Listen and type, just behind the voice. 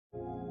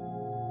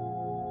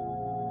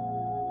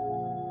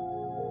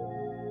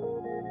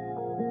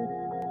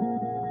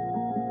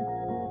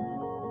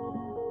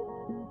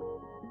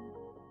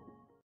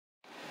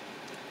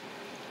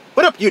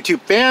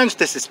YouTube fans,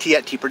 this is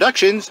T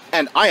Productions,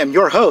 and I am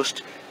your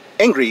host,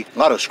 Angry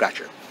Lotto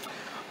Scratcher.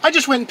 I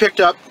just went and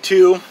picked up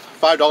two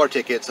 $5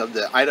 tickets of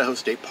the Idaho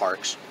State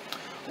Parks.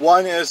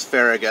 One is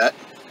Farragut,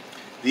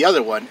 the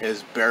other one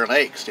is Bear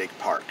Lake State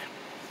Park.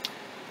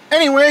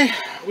 Anyway,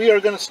 we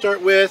are going to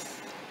start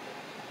with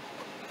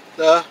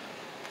the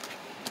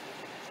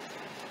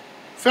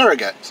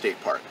Farragut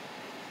State Park.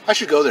 I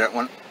should go there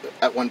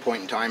at one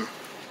point in time.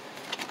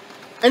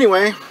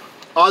 Anyway,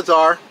 odds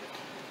are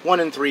 1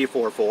 in 3,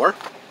 4, 4.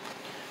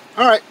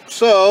 Alright,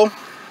 so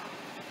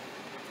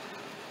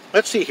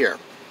let's see here.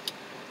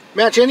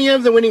 Match any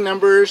of the winning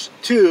numbers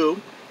to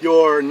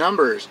your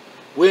numbers.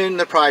 Win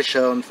the prize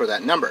shown for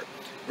that number.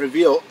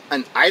 Reveal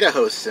an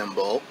Idaho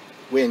symbol.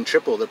 Win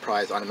triple the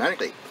prize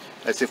automatically.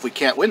 As if we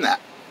can't win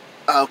that.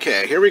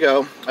 Okay, here we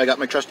go. I got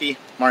my trusty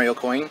Mario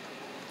coin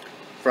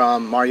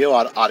from Mario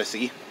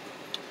Odyssey.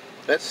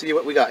 Let's see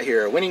what we got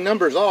here. Winning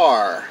numbers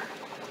are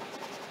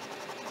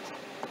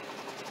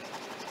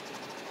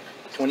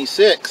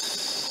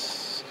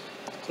 26,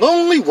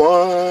 Lonely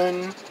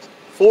 1,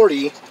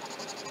 40,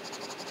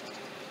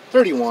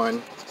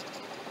 31,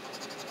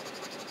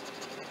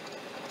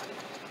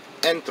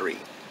 and 3.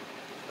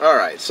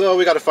 Alright, so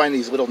we got to find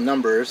these little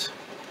numbers.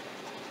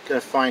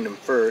 Gotta find them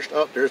first.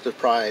 Oh, there's the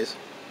prize.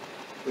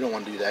 We don't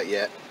want to do that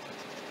yet.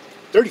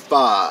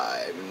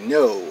 35,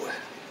 no.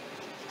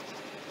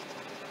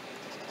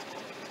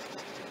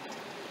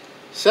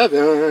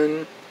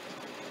 7.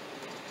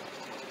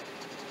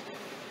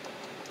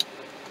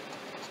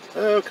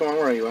 Oh, come on,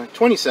 where are you?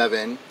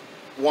 27.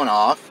 1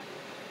 off.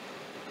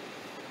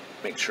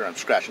 Make sure I'm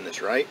scratching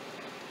this right.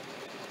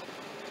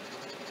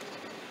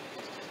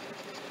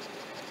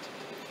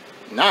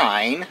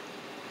 9.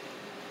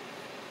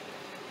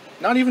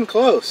 Not even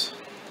close.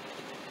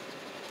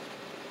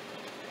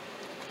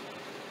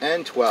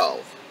 And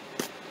 12.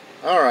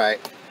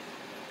 Alright.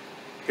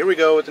 Here we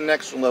go with the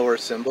next lower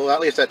symbol.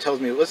 At least that tells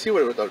me. Let's see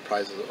what the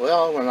prize is.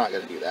 Well, we're not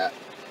going to do that.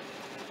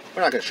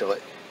 We're not going to show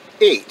it.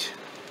 8.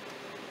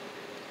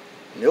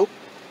 Nope.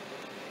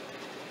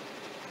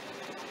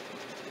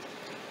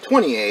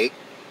 28.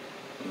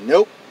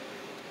 Nope.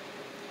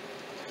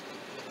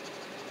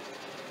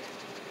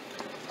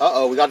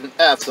 Uh-oh, we got an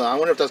F, so I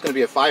wonder if that's going to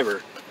be a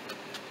 5-er.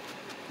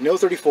 No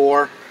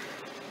 34.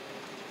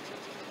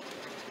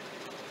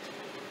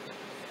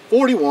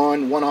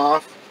 41, 1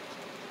 off.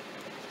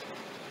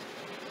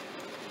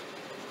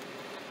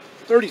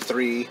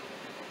 33.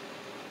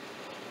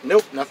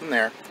 Nope, nothing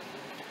there.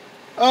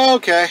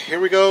 Okay,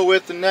 here we go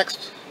with the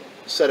next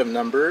set of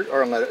numbers,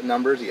 or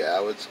numbers. Yeah,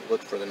 let's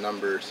look for the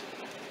numbers.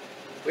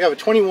 We have a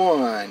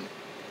 21.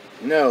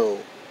 No.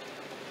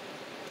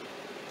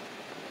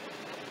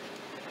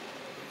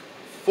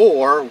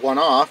 4, 1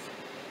 off.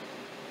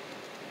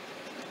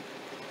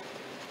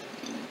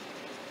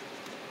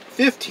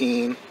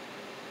 15.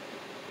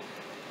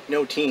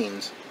 No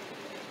teens.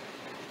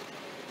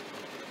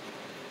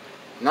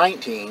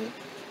 19.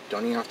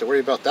 Don't even have to worry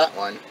about that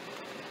one.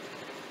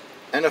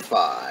 And a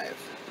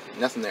 5.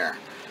 Nothing there.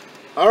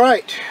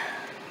 Alright.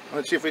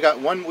 Let's see if we got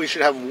one. We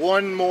should have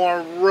one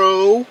more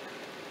row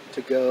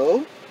to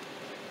go.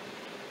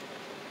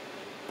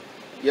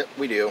 Yep,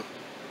 we do.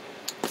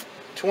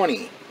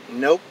 20.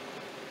 Nope.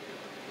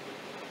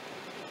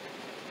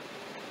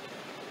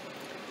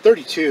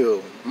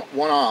 32.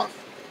 1 off.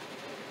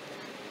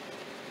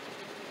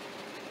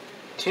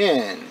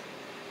 10.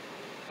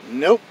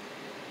 Nope.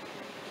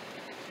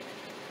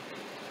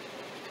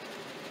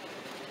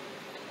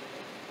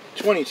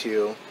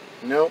 22.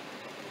 Nope.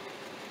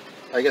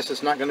 I guess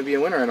it's not going to be a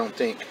winner, I don't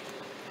think.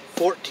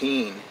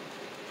 14.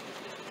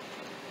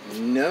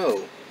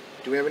 No.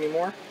 Do we have any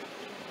more?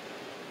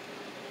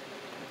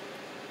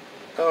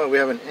 Oh, we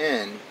have an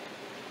N.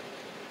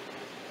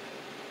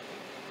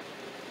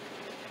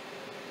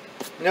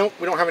 Nope,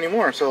 we don't have any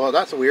more, so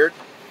that's weird.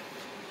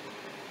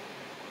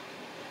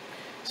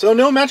 So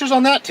no matches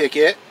on that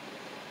ticket.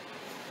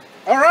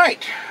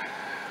 Alright.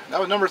 That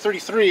was number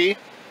 33.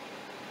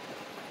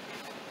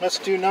 Let's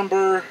do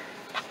number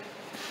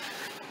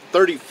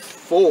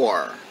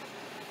 34.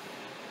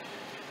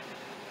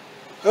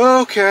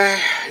 Okay,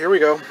 here we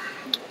go.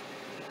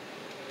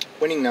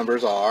 Winning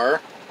numbers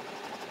are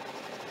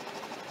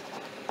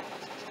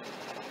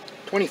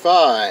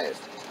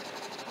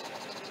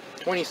 25,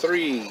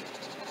 23,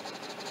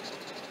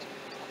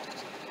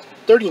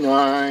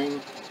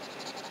 39,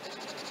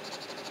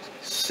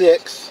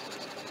 6,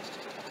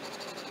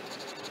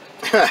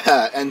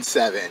 and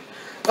 7.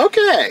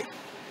 Okay.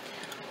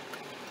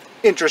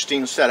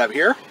 Interesting setup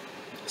here.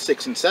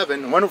 6 and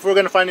 7. I wonder if we're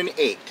going to find an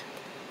 8.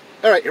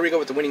 Alright, here we go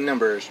with the winning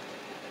numbers.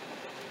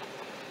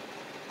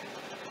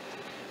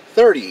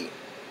 30.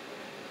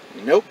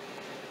 Nope.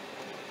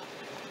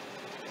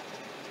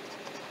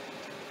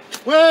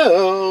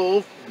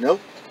 12.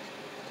 Nope.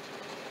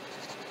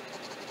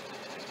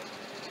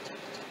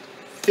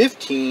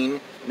 15.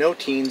 No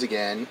teens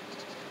again.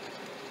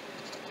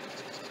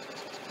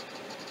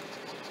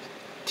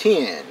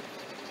 10.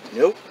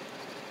 Nope.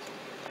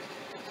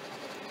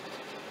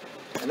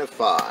 And a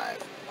 5.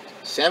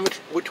 Sandwich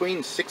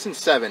between 6 and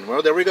 7.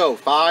 Well, there we go.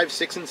 5,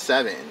 6, and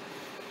 7.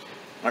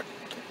 All right.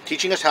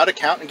 Teaching us how to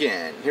count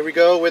again. Here we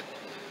go with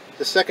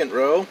the second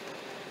row.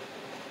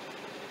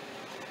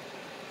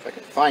 If I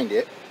can find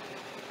it.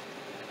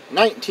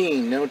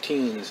 19, no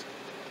teens.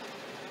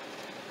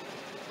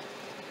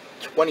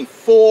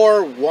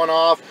 24, one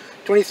off.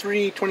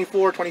 23,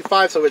 24,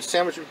 25, so it's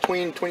sandwiched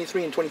between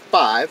 23 and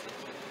 25.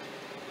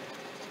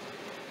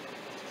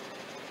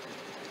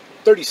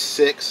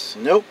 36,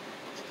 nope.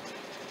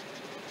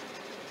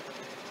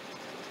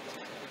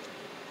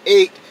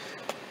 8,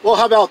 well,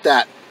 how about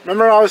that?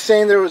 Remember I was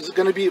saying there was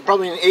going to be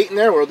probably an 8 in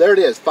there? Well, there it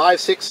is. 5,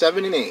 6,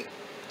 7, and 8.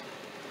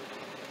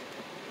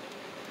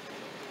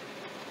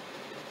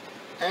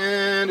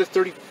 And a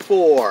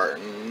 34.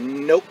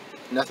 Nope,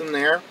 nothing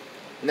there.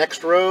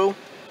 Next row.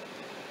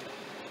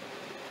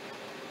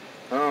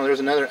 Oh, there's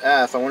another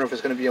F. I wonder if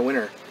it's going to be a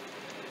winner.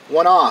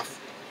 One off.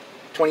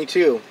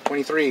 22,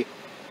 23.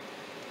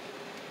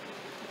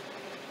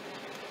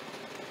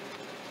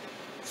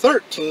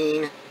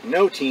 13,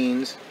 no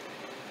teens.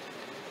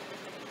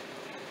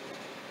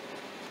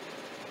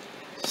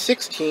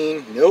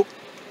 16, nope.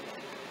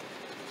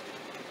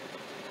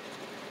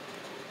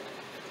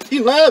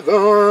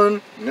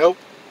 11, nope.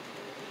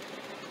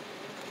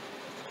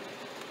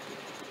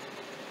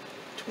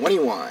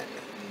 21,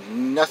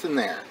 nothing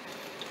there.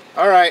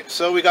 Alright,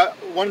 so we got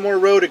one more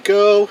row to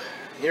go.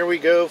 Here we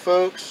go,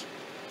 folks.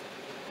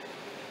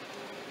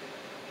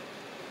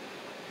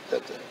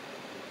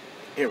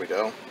 Here we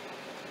go.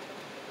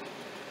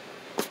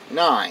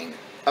 9,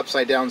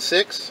 upside down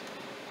 6.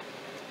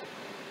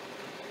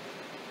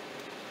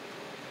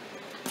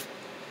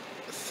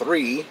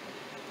 3.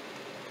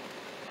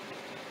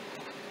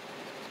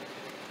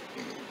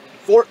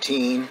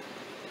 14.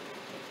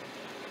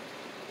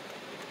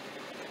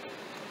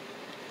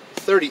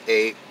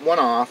 38, one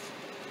off.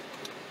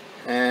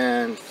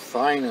 And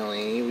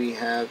finally, we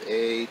have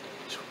a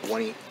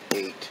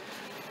 28.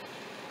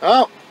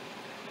 Oh,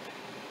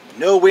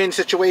 no win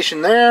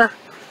situation there.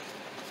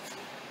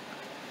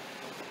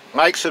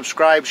 Like,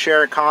 subscribe,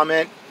 share,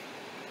 comment.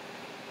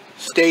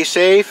 Stay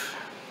safe.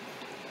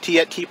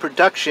 T@T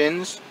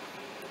Productions,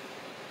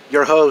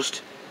 your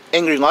host,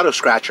 Angry Lotto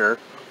Scratcher.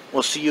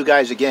 We'll see you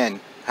guys again.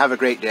 Have a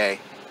great day.